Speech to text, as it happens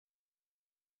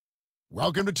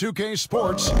Welcome to 2K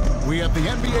Sports. We have the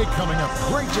NBA coming up.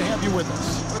 Great to have you with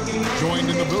us. Joined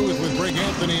in the booth with Greg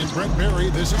Anthony and Brent Berry,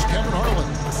 this is Kevin Harlan.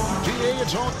 DA,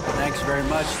 it's on. Thanks very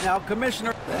much. Now,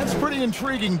 Commissioner. That's pretty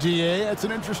intriguing, DA. That's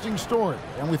an interesting story,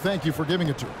 and we thank you for giving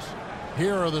it to us.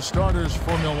 Here are the starters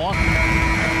for Milwaukee.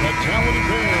 The talented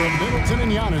pair of Middleton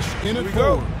and Giannis in at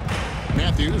forward.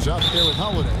 Matthews out there with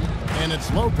Holiday, and it's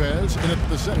Lopez in at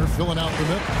the center, filling out the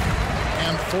middle.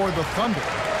 And for the Thunder,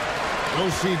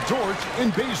 we'll see George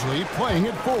and Beasley playing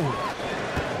it forward.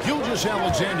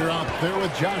 Gilgeous-Alexander out there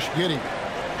with Josh Giddey.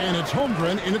 And it's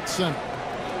Holmgren in at center.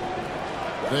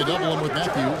 They double him with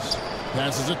Matthews.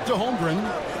 Passes it to Holmgren.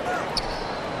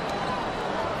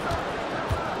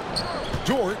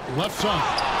 Dort left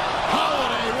side.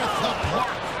 Holiday with the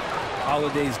block.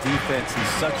 Holiday's defense,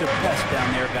 he's such a pest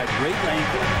down there. Got great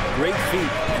length, great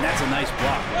feet, and that's a nice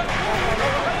block.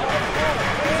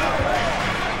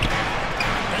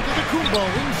 Kumbo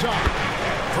inside.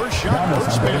 First shot,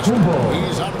 first basket.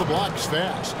 He's out of the blocks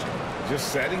fast.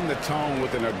 Just setting the tone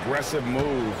with an aggressive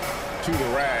move to the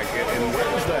rack. And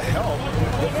where's the help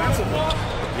defensively?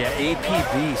 Yeah,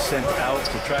 APB sent out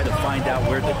to try to find out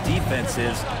where the defense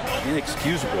is.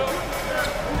 Inexcusable.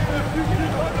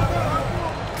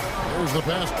 There's the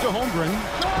pass to Holmgren.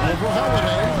 Over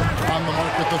Holiday on the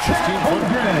mark with the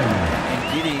 15-footer. And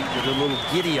Giddey with a little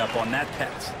giddy up on that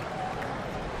pass.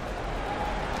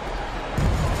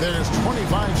 There's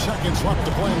 25 seconds left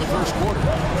to play in the first quarter.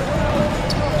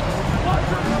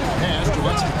 Pass to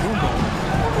Kumbo.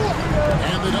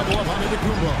 And the double up on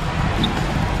Kumbo.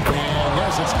 And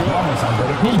yes, it's good.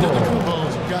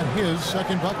 Kumbo's got his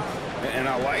second bucket. And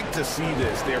I like to see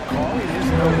this. They're calling his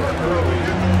number early,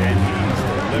 and he's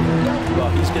delivering. Well,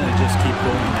 he's going to just keep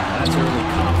going now. That's early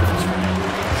confidence for him.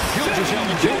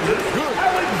 Gilgeous-Alexander, good.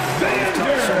 We've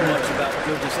talked so much about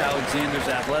Gilgeous-Alexander's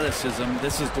athleticism.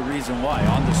 This is the reason why,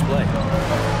 on display.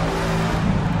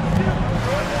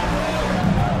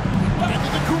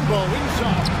 Kumbo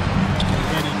inside.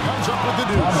 And he comes up with the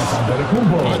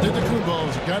deuce.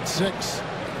 Kumbo's got 6.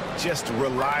 Just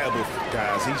reliable,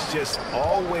 guys. He's just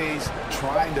always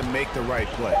trying to make the right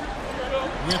play.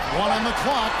 With 1 on the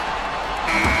clock.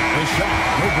 The shot,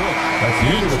 no good.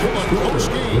 He's still a close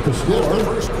game as the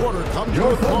first quarter comes to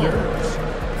a close.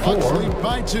 Bucks lead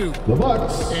by 2. The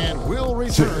Bucks. And we'll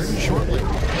return shortly.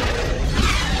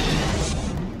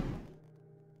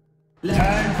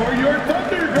 Time for your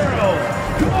Thunder Girls.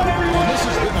 Come on, everyone. This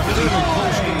has been a really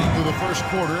close game through the first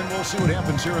quarter, and we'll see what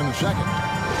happens here in the second.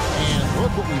 And look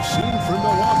what we've seen from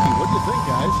Milwaukee. What do you think,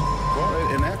 guys?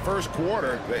 Well, in that first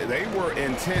quarter, they were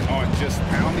intent on just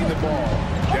pounding the ball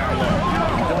down low.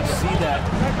 You don't see that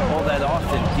all that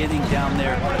often, getting down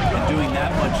there and doing that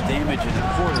much damage in a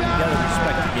quarter. You got to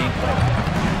respect the gameplay.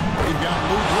 We've got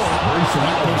Lou Ward.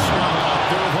 Out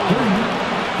there holding.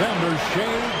 Then there's Shea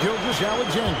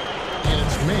Gilgeous-Alexander. And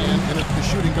it's man in at the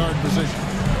shooting guard position.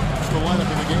 That's the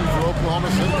lineup in the game for Oklahoma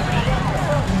City.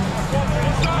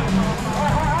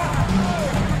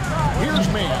 Here's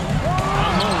man.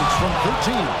 Unloads from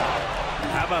 13.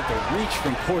 How about the reach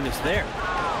from Portis there?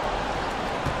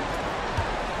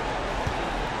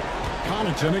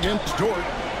 Connaughton against Dort.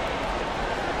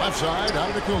 Left side, out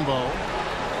of the Kumbo.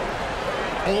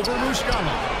 Over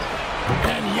Muscala.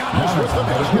 And Giannis with the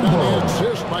basket on the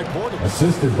assist by Portis.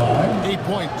 Assisted by 8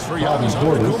 points for Giannis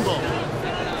out of the Kumbo.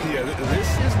 Yeah, this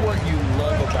is what you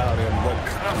love about him, the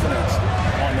confidence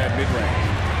on that mid-range.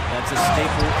 That's a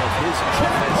staple of his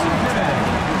offensive attack,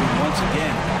 including once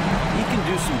again, he can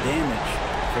do some damage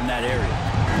from that area.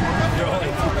 There are only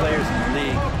a few players in the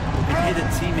league who can hit a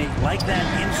teammate like that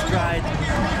in stride.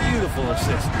 Beautiful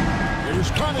assist.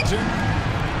 Here's Connaughton.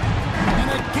 And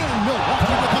again,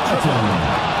 Milwaukee with the triple.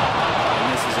 And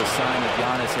this is a sign of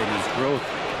Giannis and his growth.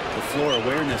 The floor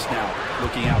awareness now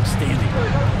looking outstanding.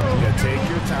 Yeah, take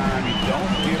your time. You don't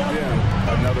give them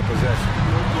another possession.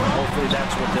 Hopefully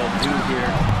that's what they'll do here.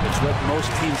 It's what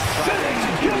most teams try to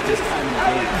execute at this time of the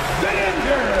game.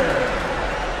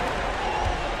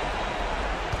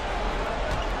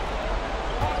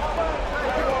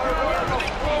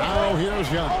 Now here's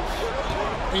Giannis.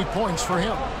 8 points for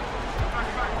him.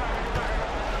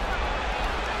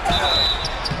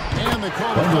 And they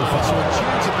call the foul, so a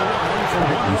chance at the line for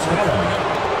one.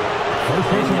 And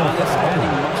Giannis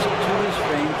adding muscle to his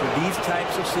frame for these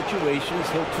types of situations.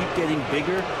 He'll keep getting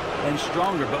bigger and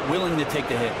stronger, but willing to take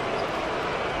the hit.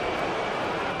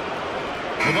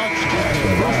 The Bucks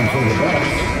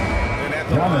And at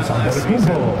the line last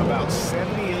season, about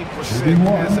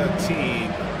 78% as a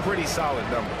team. Pretty solid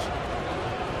numbers.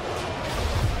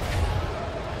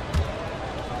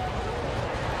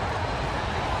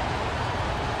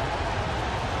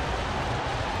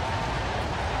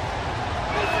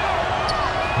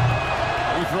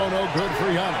 good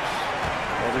for Giannis.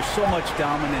 Well, there's so much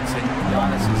dominance in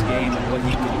Giannis's game and what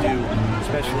he can do,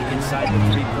 especially inside the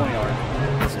three-point arc.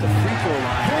 It's the free throw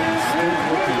line that he's still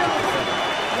working to defend.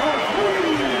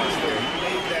 He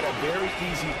made that a very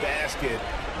easy basket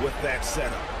with that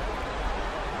setup.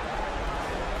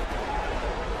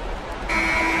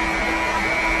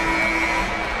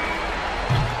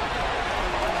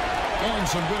 And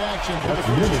some good action for the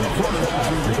first two quarters as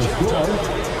we reach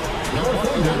halftime.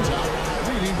 Milwaukee on top,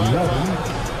 leading by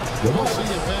 5. We'll see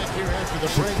you back here after the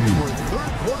break for third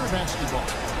quarter basketball.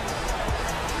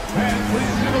 And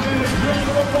please give a minute round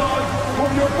of applause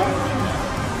for your coach.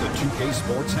 The 2K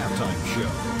Sports Halftime Show.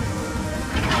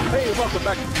 Hey, welcome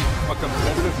back. A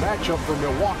competitive matchup for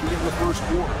Milwaukee in the first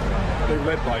quarter. They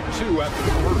led by 2 after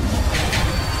the first.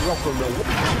 Welcome,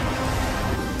 Milwaukee.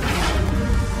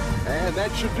 And that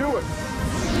should do it.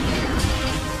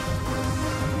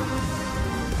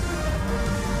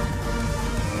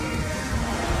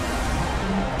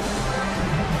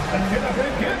 Get up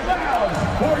and get loud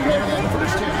for your In the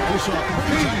first half, we saw a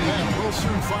pretty tight half. We'll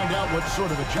soon find out what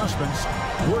sort of adjustments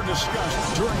were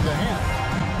discussed during the half.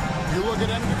 You look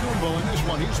at Antetokounmpo in this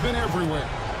one, he's been everywhere.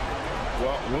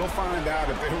 Well, we'll find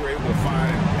out if they were able to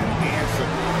find an answer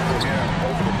for him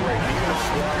over the break. He was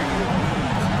scoring the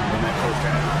leads in that first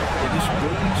half. They're just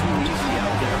really too easy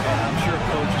out there, and I'm sure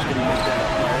coach is going to make that a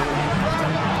priority.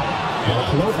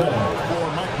 For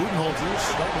Mike Budenholzer,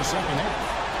 starting the second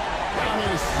half.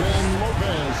 Giannis and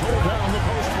Lopez hold down the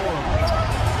post for him.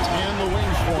 And the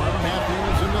wings for him,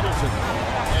 Matthews and Middleton.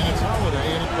 And it's Holiday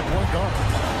in at the point guard.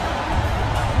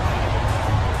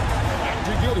 Back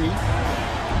to Giddey.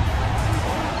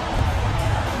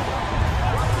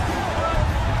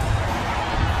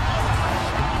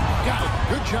 Got it.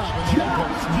 Good job in the low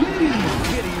post.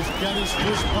 Giddey's got his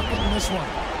first bucket in this one.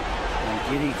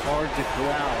 Giddey hard to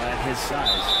corral at his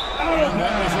size. And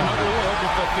that was another look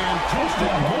at the fantastic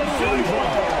home run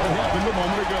that happened a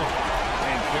moment ago.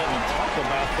 And Kevin, talk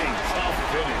about a tough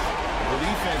finish. The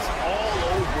defense all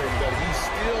over him, but he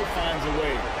still finds a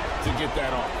way to get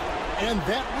that off. And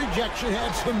that rejection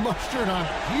had some mustard on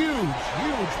it. Huge,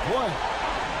 huge play.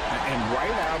 And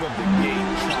right out of the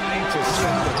gate, trying to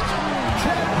set the tone.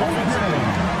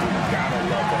 Gotta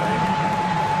love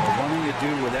that. Wanting to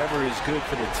do whatever is good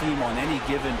for the team on any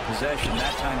given possession.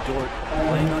 That time, Dort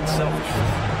playing unselfishly.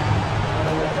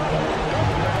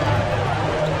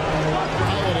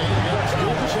 Holiday gets to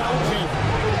the challenge.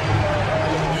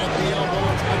 At the elbow,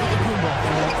 it's Antetokounmpo.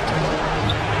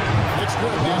 It's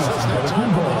good. The assist that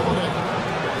time for Holiday.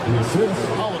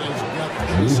 Holiday's got the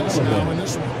assist now in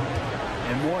this one.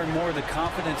 And more the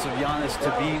confidence of Giannis to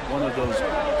be one of those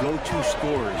go-to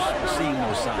scorers. We're seeing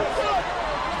those signs.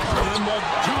 And the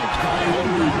jump by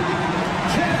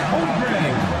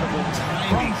incredible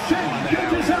timing on that.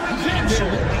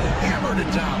 Absolutely hammered it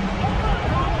down.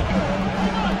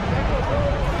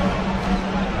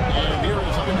 And here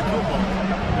is Antetokounmpo.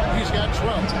 He's got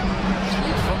 12.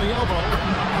 Shoots from the elbow.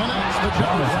 Connects the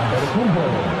jump.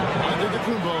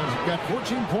 Antetokounmpo's got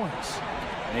 14 points.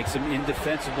 Makes him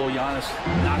indefensible. Giannis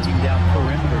knocking down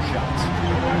perimeter shots.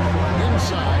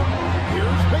 Inside.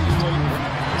 Here's Paisley.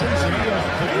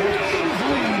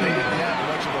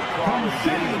 From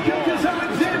St. Gilgis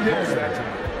Alexander.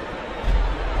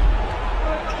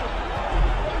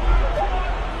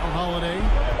 Holiday.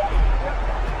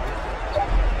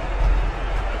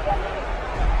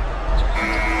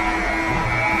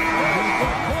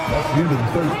 That's the end of the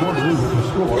third quarter with the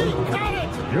score.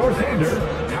 Your Xander.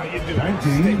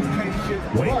 19,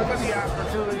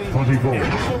 24.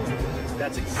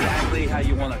 That's exactly how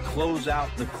you want to close out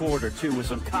the quarter, too, with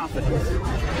some confidence.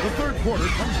 The third quarter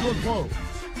comes to a close.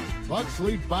 Bucks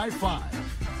lead by 5.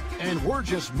 And we're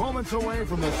just moments away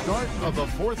from the start of the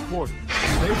fourth quarter.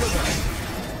 Stay with us.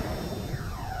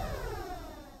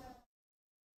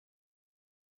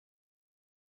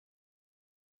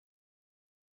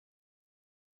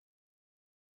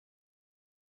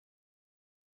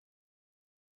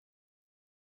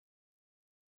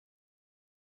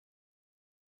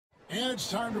 And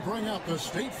it's time to bring out the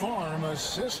State Farm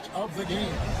assist of the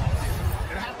game.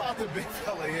 And how about the big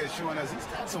fella here showing us he's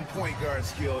got some point guard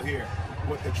skill here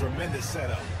with the tremendous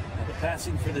setup. The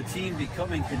passing for the team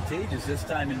becoming contagious, this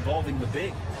time involving the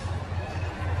big.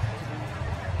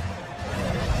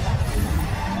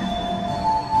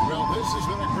 Well, this has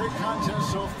been a great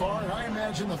contest so far, and I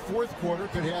imagine the fourth quarter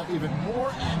could have even more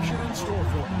action in store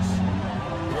for us.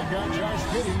 We've got Josh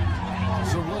Giddey.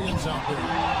 So Williams out there,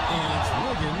 and it's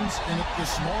Wiggins in at the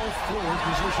small forward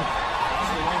position.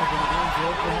 That's the lineup in the game for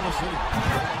Oklahoma City.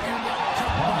 And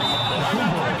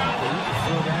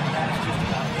Throw that pass just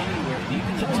about anywhere,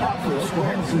 even the top of the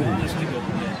scoring.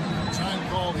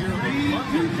 foul here. The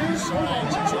Thunder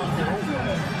decides to talk it over.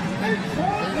 They're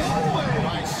short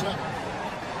by 7.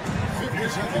 50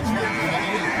 seconds left in the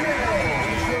game.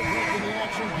 The short break in the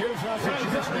action gives us a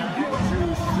chance now to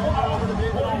send it over to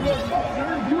David Olsen.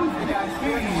 Hey guys,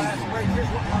 during the last break, here's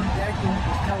what Mark Dagnan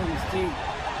was telling his team.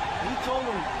 He told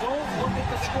them, don't look at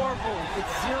the scoreboard.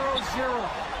 It's 0-0.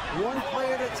 One play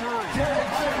at a time.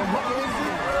 That's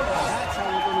how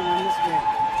we're going to win this game.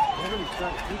 We're going to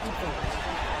start keeping focused.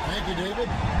 Thank you, David.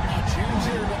 A chance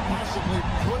here to possibly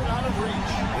put it out of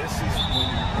reach. This is when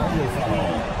you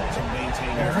foul to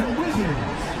maintain your focus.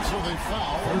 And so they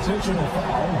foul. Intentional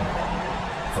foul.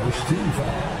 First team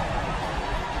foul.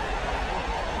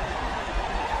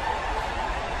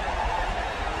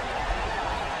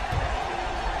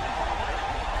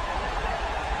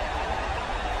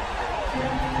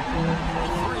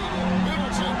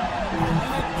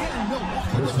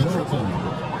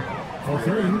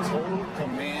 Total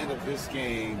command of this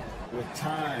game with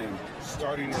time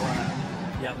starting around.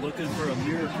 Yeah, looking for a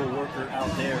miracle worker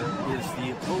out there is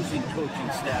the opposing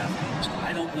coaching staff.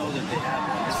 I don't know that they have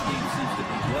it. This game seems to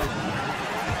be well.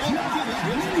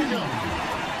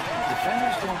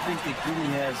 Defenders don't think that Giddy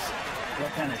has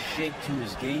that kind of shape to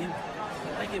his game. I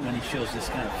like it when he shows this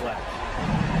kind of flash.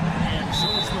 And so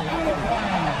it's the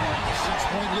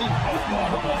 6-point lead.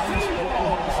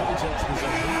 Oklahoma City takes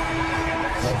possession.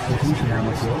 Substitution on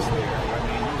the field. I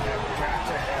mean, you have got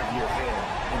to have your head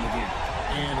in the game.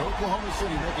 And Oklahoma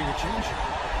City making a change.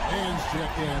 Hands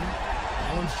checked in.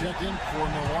 Allen's checked in for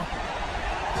Milwaukee.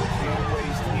 Can't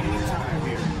waste any time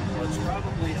here. Well, it's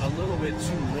probably a little bit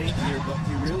too late here, but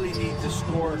you really need to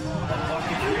score a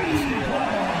bucket here to stay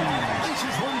alive. This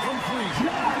is one from 3.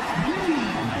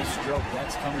 Nice stroke.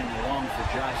 That's coming along for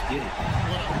Josh Giddey.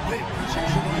 What a big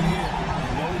possession right here.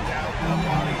 No doubt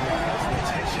about it, guys. The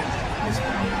tension is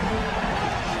out.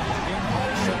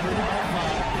 Empire separated by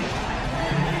 5.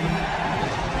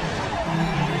 On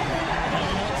the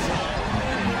outside.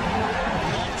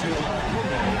 Back to on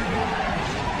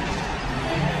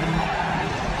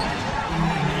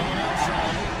the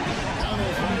outside. Down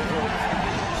there from the court.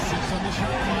 6 on the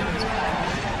shot clock.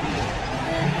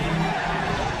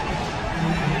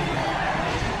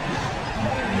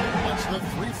 That's the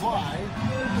 3 fly.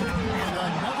 And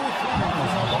another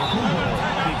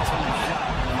Big time shot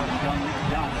from young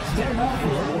Giannis.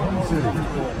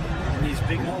 In these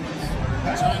big moments.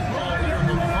 time ball here.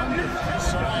 The Thunder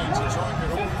decide to talk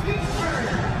it over.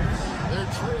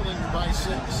 They're trailing by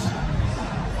 6.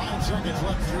 5 seconds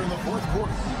left here in the 4th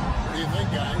quarter. What do you think,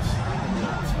 guys?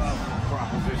 Tough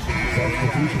proposition.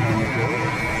 Substitution on the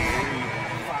field.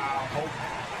 Foul, hope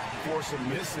for some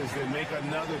misses, then make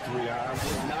another 3. I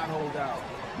would not hold out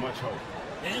much hope.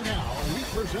 And now we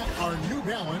present our New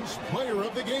Balance Player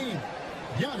of the Game,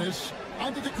 Giannis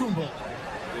Antetokounmpo.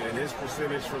 And his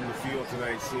percentage from the field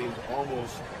tonight seemed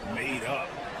almost made up.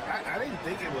 I didn't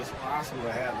think it was possible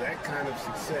to have that kind of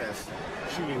success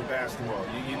shooting basketball.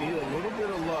 You need a little bit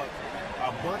of luck,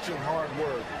 a bunch of hard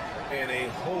work, and a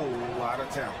whole lot of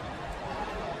talent.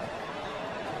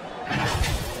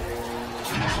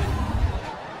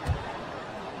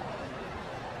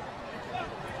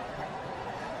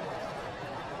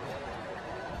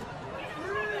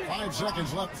 Five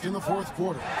seconds left in the 4th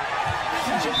quarter.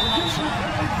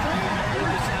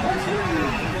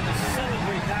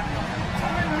 Celebrate that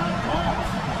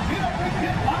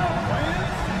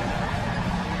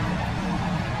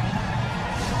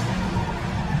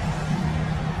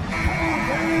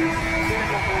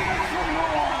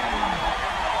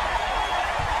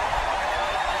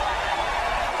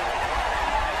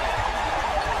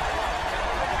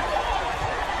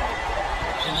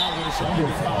And now they decide to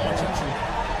foul attention.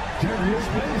 Darius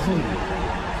Baisley.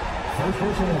 First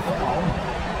personal foul.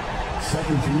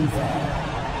 Second team foul.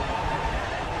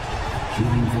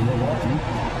 Shooting for Milwaukee.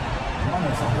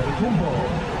 Giannis Antetokounmpo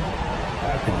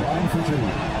at the line for 2.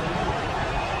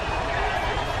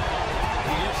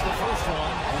 He gets the first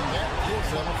one, and that gives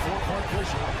them a 4-point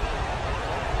cushion.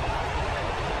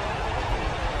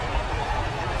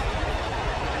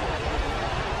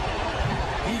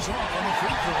 He's off on the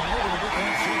free throw line to get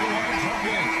that single line jump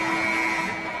in.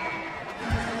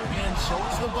 And so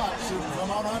it's the Bucks who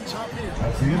come out on top here.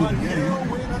 That's the end of the game. A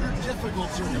win under difficult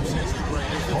circumstances, Grant.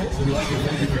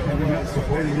 Thank you for coming out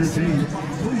supporting your team.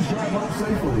 Please drive home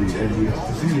safely, and we hope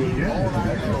to see you again at the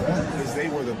next event. Because they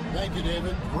were the Thank you,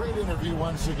 David. Great interview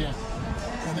once again.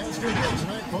 And that's going to do it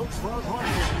tonight, folks, for our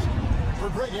broadcast. For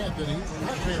Greg Anthony,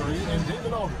 Matt Perry, and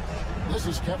David Aldridge, this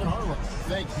is Kevin Harlan.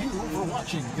 Thank you for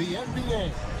watching the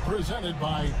NBA, presented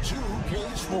by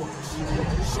 2K Sports.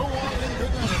 So long and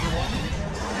good night.